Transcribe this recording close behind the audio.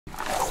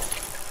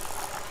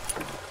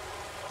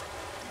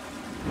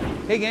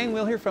Hey gang,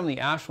 Will here from the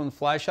Ashland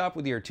Fly Shop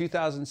with your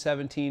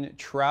 2017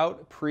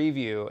 Trout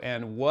preview,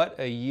 and what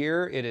a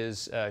year it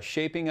is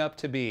shaping up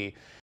to be.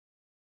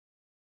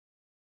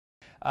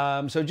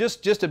 So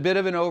just a bit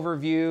of an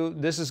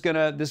overview. This is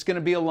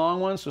gonna be a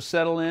long one, so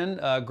settle in,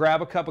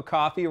 grab a cup of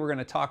coffee. We're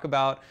gonna talk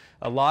about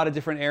a lot of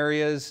different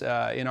areas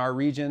in our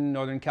region,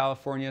 Northern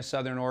California,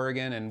 Southern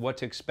Oregon, and what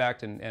to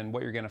expect and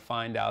what you're gonna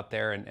find out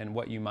there and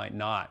what you might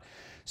not.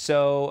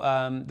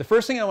 So the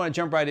first thing I want to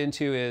jump right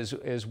into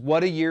is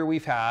what a year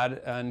we've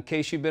had. In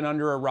case you've been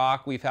under a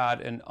rock, we've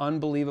had an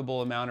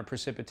unbelievable amount of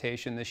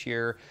precipitation this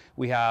year.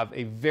 We have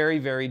a very,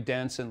 very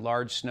dense and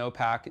large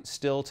snowpack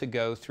still to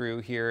go through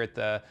here at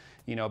the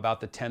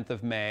about the 10th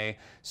of May.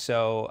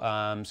 So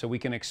so we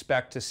can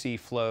expect to see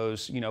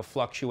flows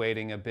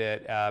fluctuating a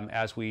bit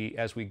as we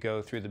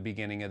go through the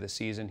beginning of the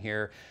season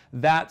here.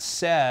 That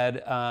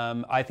said,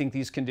 I think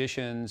these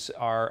conditions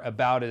are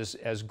about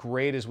as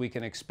great as we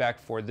can expect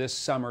for this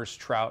summer's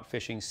trout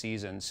fishing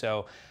season.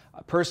 So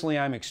personally,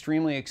 I'm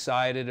extremely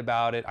excited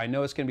about it. I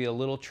know it's going to be a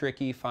little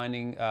tricky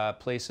finding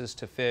places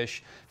to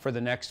fish for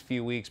the next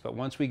few weeks, but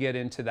once we get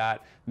into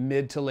that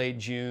mid to late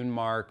June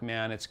mark,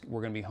 man,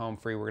 we're going to be home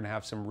free. We're going to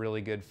have some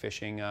really good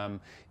fishing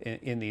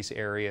in these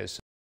areas.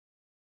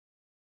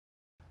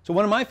 So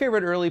one of my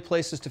favorite early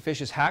places to fish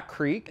is Hat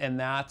Creek, and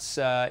that's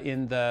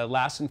in the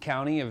Lassen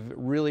County, a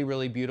really,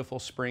 really beautiful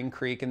spring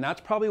creek. And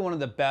that's probably one of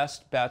the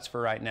best bets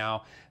for right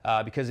now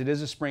because it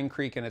is a spring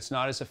creek and it's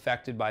not as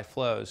affected by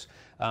flows.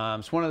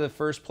 It's one of the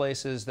first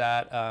places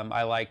that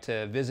I like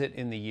to visit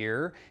in the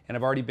year, and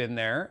I've already been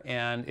there,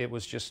 and it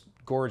was just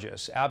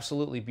gorgeous,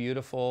 absolutely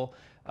beautiful.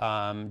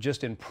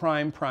 Just in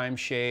prime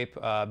shape,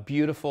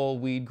 beautiful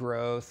weed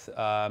growth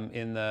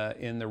in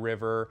the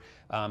river.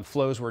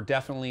 Flows were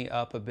definitely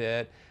up a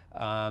bit,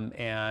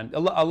 and a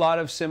lot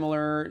of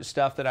similar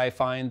stuff that I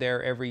find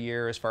there every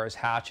year as far as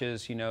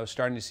hatches.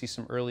 Starting to see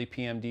some early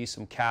PMD,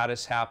 some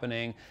caddis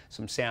happening,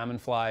 some salmon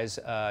flies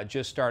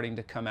just starting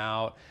to come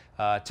out.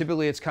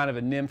 Typically it's kind of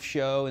a nymph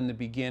show in the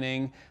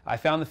beginning. I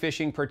found the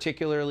fishing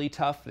particularly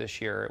tough this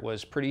year. It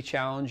was pretty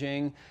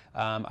challenging.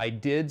 I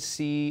did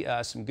see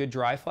some good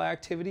dry fly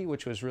activity,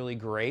 which was really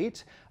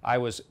great. I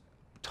was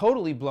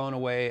totally blown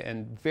away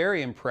and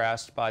very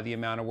impressed by the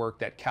amount of work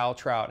that Cal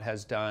Trout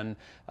has done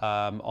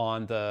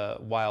on the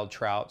wild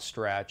trout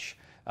stretch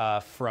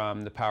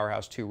from the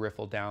Powerhouse 2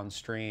 riffle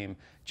downstream.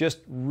 Just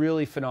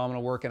really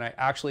phenomenal work, and I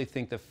actually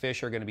think the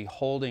fish are going to be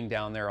holding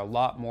down there a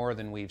lot more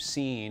than we've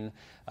seen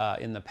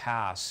in the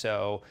past.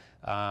 So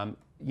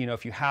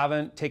if you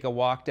haven't, take a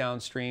walk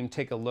downstream,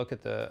 take a look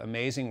at the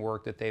amazing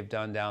work that they've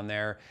done down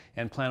there,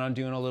 and plan on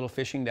doing a little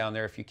fishing down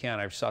there if you can.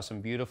 I saw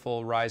some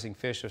beautiful rising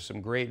fish. There's some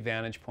great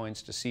vantage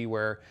points to see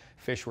where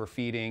fish were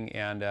feeding,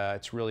 and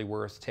it's really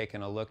worth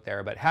taking a look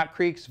there. But Hat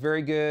Creek's a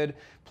very good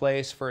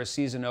place for a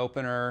season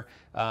opener.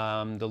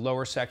 The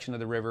lower section of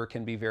the river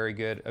can be very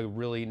good, a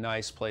really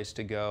nice place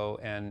to go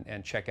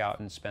and check out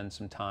and spend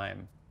some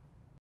time.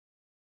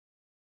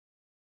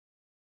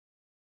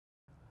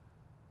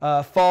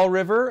 Fall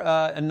River,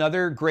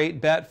 another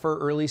great bet for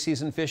early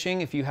season fishing.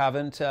 If you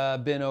haven't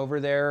been over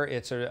there,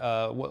 it's one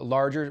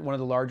of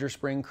the larger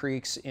spring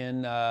creeks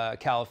in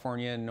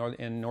California,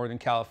 in Northern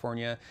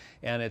California,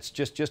 and it's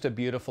just a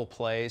beautiful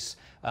place.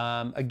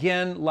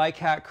 Again, like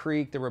Hat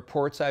Creek, the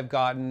reports I've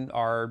gotten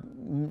are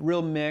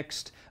real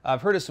mixed.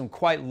 I've heard of some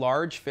quite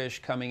large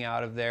fish coming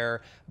out of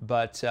there,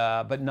 but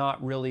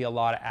not really a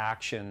lot of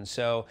action.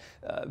 So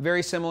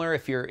very similar.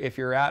 If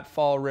you're at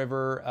Fall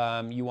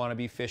River, you want to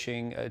be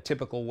fishing a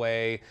typical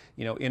way,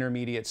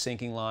 intermediate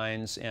sinking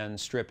lines and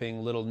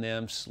stripping little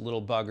nymphs,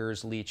 little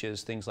buggers,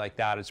 leeches, things like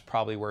that. It's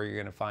probably where you're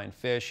going to find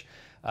fish.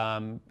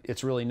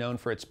 It's really known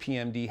for its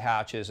PMD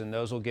hatches, and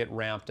those will get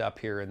ramped up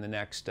here in the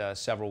next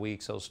several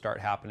weeks. They'll start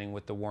happening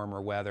with the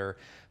warmer weather.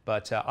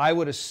 But I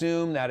would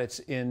assume that it's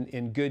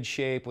in good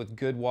shape with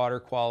good water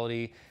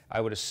quality.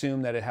 I would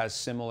assume that it has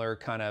similar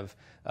kind of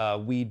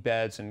weed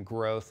beds and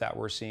growth that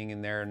we're seeing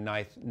in there,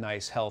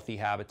 nice healthy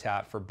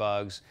habitat for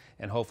bugs,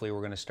 and hopefully we're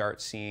going to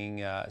start seeing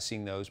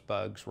those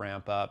bugs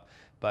ramp up.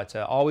 But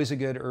always a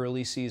good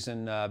early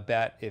season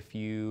bet if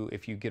you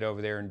get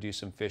over there and do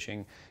some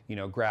fishing.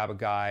 Grab a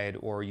guide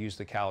or use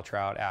the Cal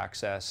Trout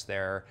access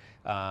there.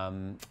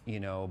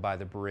 By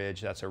the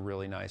bridge. That's a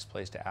really nice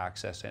place to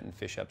access it and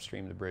fish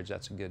upstream the bridge.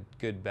 That's a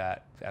good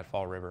bet at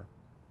Fall River.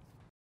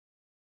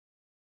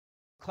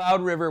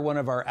 Cloud River, one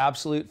of our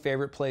absolute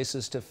favorite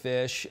places to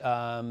fish.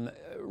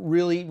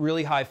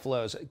 Really high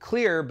flows.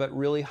 Clear, but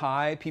really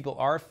high. People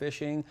are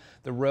fishing.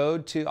 The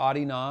road to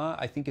Adina,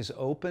 I think, is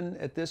open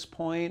at this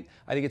point.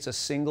 I think it's a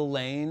single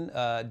lane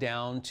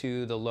down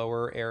to the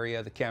lower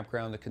area, the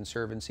campground, the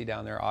conservancy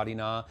down there,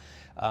 Adina.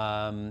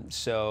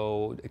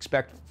 So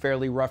expect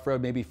fairly rough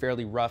road, maybe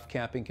fairly rough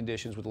camping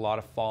conditions with a lot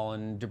of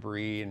fallen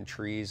debris and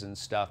trees and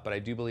stuff, but I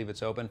do believe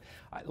it's open.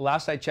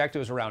 Last I checked, it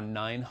was around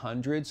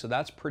 900, so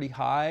that's pretty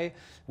high.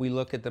 We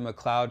look at the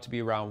McCloud to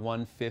be around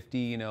 150,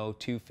 you know,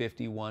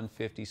 250,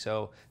 150,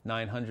 so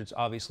 900's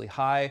obviously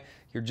high.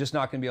 You're just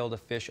not going to be able to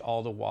fish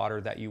all the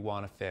water that you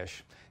want to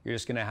fish. You're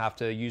just going to have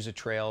to use the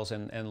trails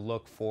and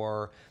look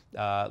for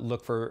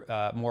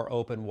more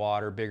open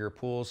water, bigger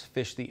pools,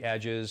 fish the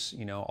edges,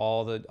 you know,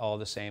 all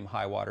the same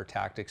high water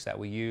tactics that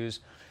we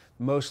use.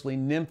 Mostly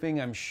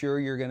nymphing. I'm sure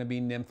you're going to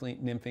be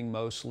nymphing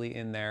mostly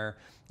in there.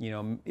 You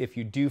know, if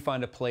you do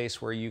find a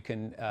place where you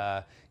can,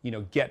 you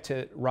know, get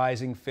to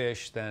rising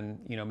fish, then,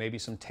 you know, maybe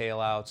some tail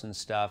outs and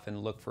stuff,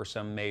 and look for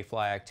some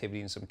mayfly activity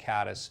and some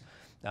caddis.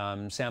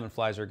 Salmon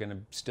flies are going to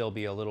still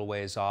be a little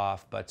ways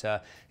off, but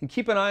and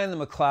keep an eye on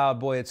the McCloud.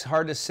 Boy, it's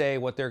hard to say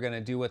what they're going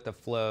to do with the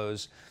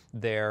flows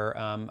there.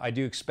 I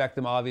do expect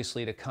them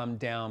obviously to come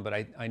down, but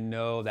I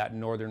know that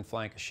northern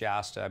flank of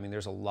Shasta, I mean,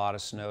 there's a lot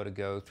of snow to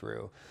go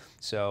through.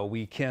 So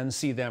we can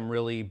see them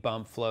really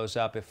bump flows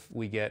up if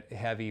we get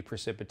heavy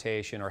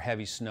precipitation or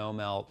heavy snow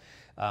melt.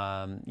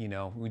 You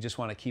know, we just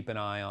want to keep an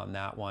eye on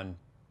that one.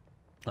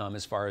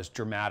 As far as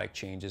dramatic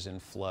changes in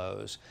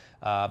flows.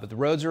 But the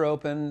roads are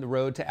open, the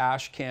road to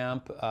Ash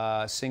Camp,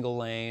 single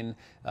lane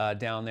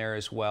down there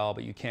as well,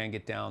 but you can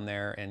get down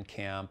there and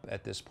camp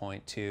at this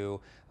point too.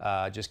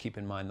 Just keep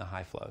in mind the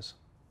high flows.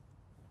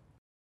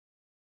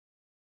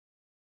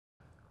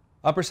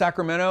 Upper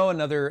Sacramento,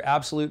 another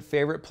absolute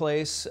favorite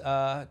place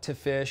to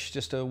fish,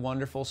 just a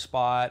wonderful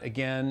spot.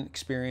 Again,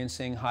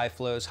 experiencing high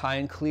flows, high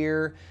and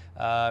clear,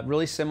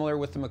 really similar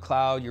with the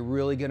McCloud. You're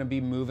really going to be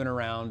moving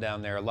around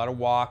down there, a lot of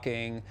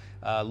walking,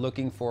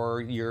 looking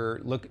for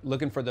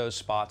those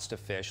spots to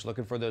fish,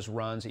 looking for those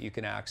runs that you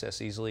can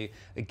access easily.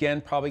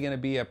 Again, probably going to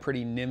be a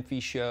pretty nymphy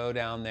show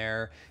down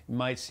there. You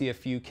might see a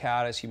few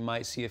caddis, you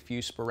might see a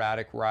few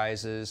sporadic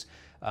rises.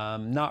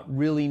 Not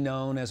really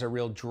known as a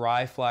real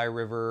dry fly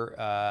river.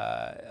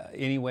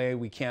 Anyway,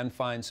 we can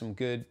find some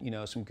good, you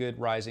know, some good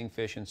rising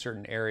fish in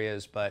certain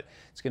areas, but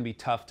it's going to be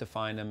tough to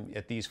find them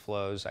at these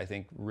flows. I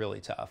think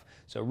really tough.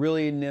 So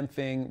really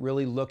nymphing,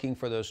 really looking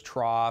for those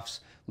troughs,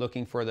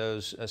 looking for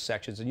those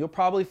sections, and you'll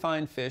probably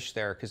find fish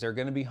there because they're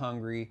going to be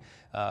hungry.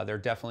 They're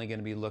definitely going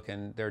to be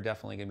looking. They're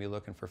definitely going to be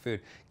looking for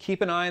food.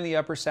 Keep an eye on the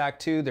Upper Sac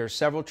too. There's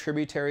several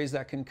tributaries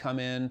that can come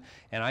in,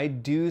 and I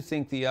do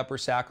think the Upper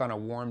Sac on a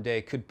warm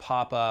day could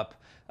pop up,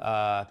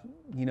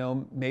 you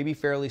know, maybe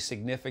fairly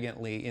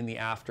significantly in the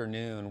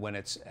afternoon when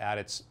it's at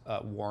its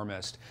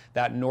warmest.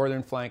 That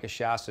northern flank of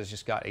Shasta has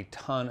just got a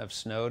ton of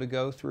snow to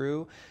go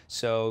through,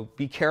 so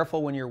be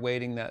careful when you're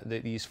wading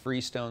these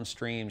freestone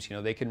streams. You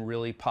know, they can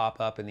really pop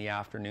up in the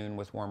afternoon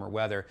with warmer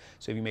weather,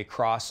 so if you may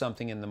cross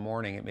something in the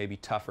morning, it may be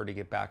tougher to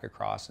get back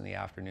across in the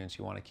afternoon, so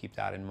you want to keep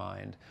that in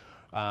mind.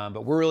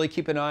 But we're really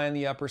keeping an eye on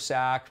the Upper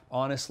Sac.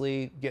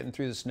 Honestly, getting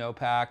through the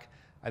snowpack,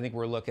 I think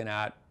we're looking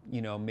at,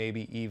 you know,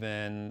 maybe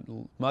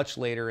even much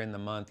later in the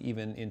month,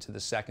 even into the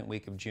second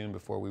week of June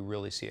before we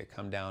really see it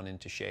come down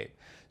into shape.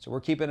 So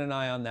we're keeping an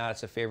eye on that.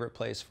 It's a favorite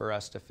place for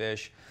us to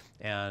fish,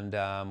 and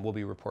we'll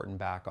be reporting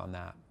back on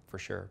that for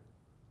sure.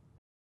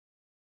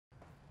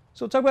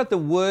 So we'll talk about the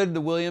Wood,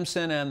 the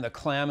Williamson, and the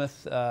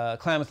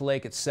Klamath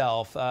Lake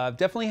itself.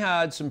 Definitely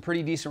had some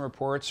pretty decent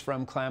reports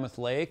from Klamath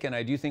Lake, and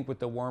I do think with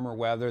the warmer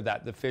weather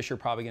that the fish are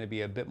probably going to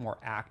be a bit more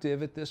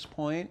active at this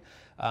point.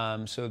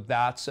 So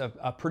that's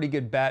a pretty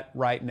good bet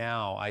right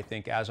now, I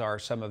think, as are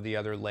some of the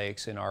other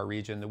lakes in our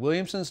region. The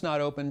Williamson's not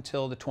open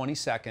till the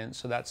 22nd,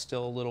 so that's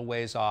still a little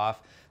ways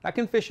off. That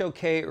can fish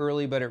okay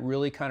early, but it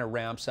really kind of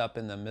ramps up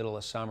in the middle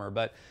of summer.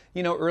 But,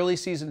 you know, early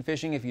season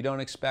fishing, if you don't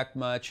expect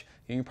much,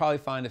 you can probably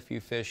find a few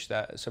fish,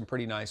 some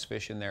pretty nice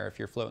fish in there if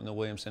you're floating the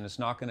Williamson. It's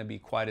not going to be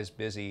quite as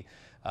busy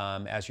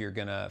as you're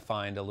going to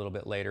find a little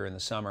bit later in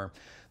the summer.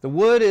 The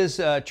Wood is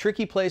a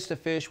tricky place to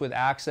fish with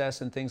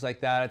access and things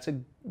like that. It's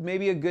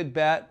maybe a good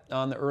bet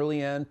on the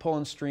early end,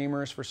 pulling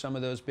streamers for some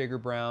of those bigger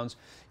browns.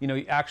 You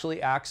know, actually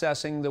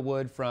accessing the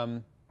Wood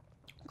from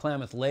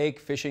Klamath Lake,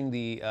 fishing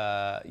the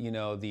you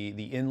know, the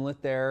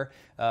inlet there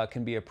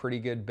can be a pretty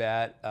good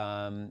bet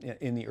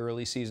in the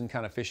early season,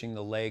 kind of fishing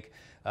the lake.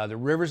 The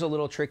river's a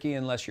little tricky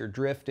unless you're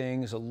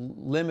drifting. There's a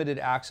limited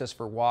access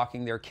for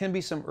walking. There can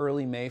be some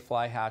early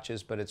mayfly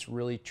hatches, but it's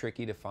really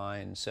tricky to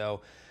find.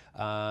 So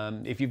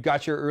if you've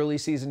got your early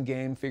season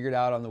game figured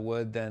out on the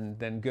Wood,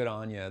 then good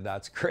on you.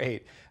 That's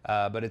great.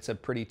 But it's a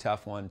pretty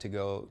tough one to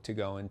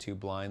go into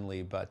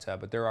blindly. But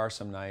there are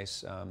some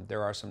nice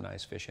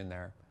fish in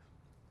there.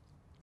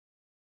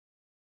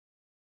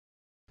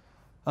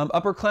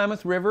 Upper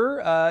Klamath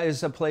River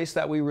is a place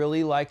that we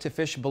really like to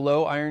fish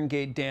below Iron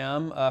Gate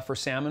Dam for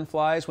salmon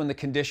flies when the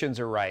conditions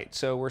are right.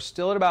 So we're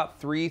still at about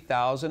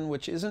 3,000,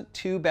 which isn't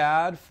too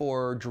bad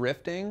for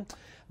drifting.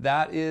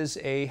 That is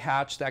a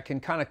hatch that can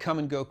kind of come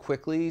and go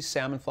quickly,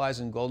 salmon flies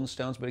and golden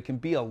stones, but it can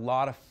be a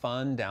lot of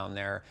fun down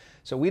there.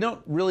 So we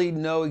don't really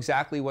know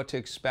exactly what to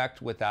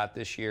expect with that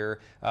this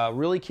year.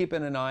 Really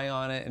keeping an eye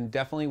on it, and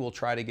definitely we'll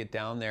try to get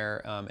down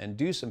there and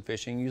do some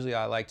fishing. Usually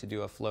I like to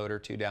do a float or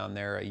two down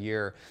there a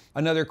year.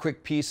 Another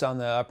quick piece on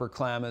the Upper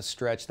Klamath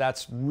stretch,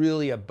 that's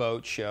really a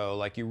boat show.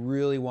 Like, you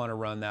really want to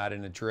run that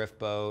in a drift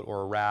boat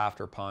or a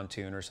raft or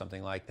pontoon or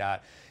something like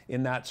that.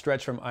 In that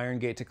stretch from Iron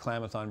Gate to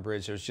Klamath on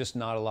Bridge, there's just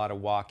not a lot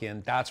of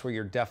walk-in. That's where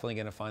you're definitely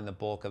going to find the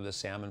bulk of the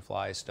salmon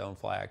fly,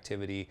 stonefly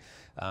activity.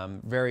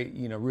 Very,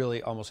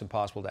 really almost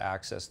impossible to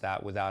access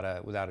that without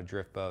a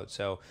drift boat.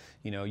 So,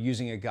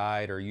 using a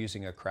guide or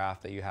using a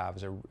craft that you have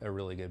is a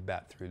really good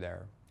bet through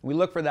there. We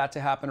look for that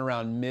to happen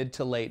around mid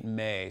to late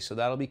May, so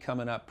that'll be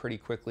coming up pretty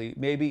quickly,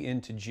 maybe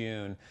into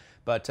June.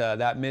 But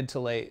that mid to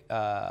late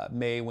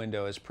May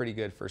window is pretty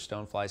good for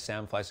stoneflies,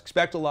 salmon flies.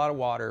 Expect a lot of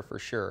water for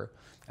sure.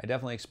 I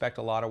definitely expect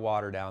a lot of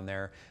water down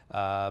there,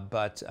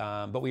 but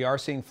we are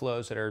seeing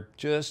flows that are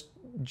just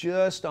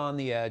on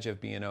the edge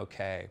of being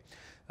okay.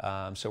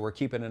 So we're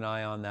keeping an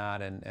eye on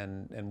that,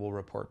 and we'll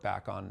report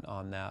back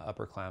on that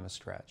Upper Klamath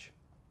stretch.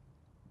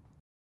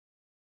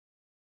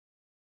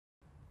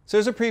 So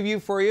there's a preview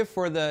for you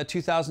for the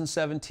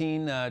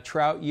 2017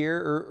 trout year,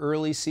 or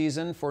early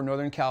season for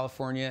Northern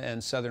California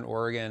and Southern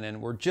Oregon.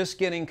 And we're just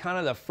getting kind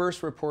of the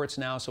first reports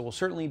now, so we'll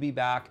certainly be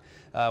back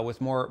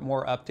with more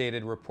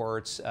updated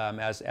reports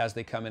as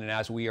they come in and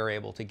as we are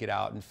able to get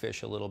out and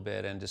fish a little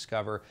bit and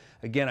discover.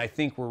 Again, I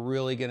think we're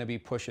really going to be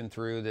pushing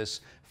through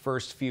this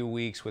first few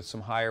weeks with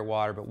some higher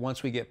water, but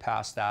once we get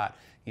past that,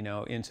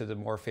 into the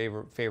more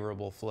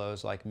favorable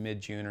flows like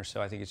mid-June or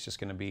so, I think it's just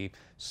going to be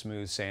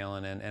smooth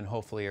sailing and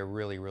hopefully a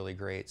really, really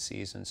great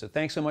season. So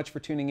thanks so much for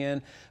tuning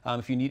in.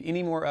 If you need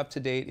any more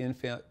up-to-date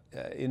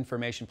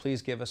information,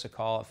 please give us a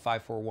call at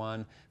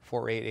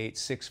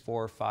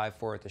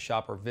 541-488-6454 at the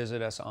shop, or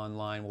visit us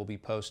online. We'll be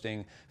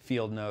posting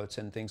field notes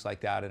and things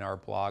like that in our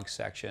blog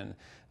section.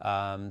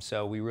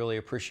 So we really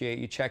appreciate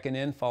you checking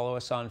in. Follow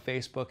us on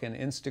Facebook and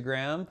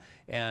Instagram,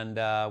 and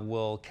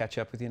we'll catch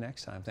up with you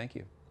next time. Thank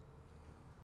you.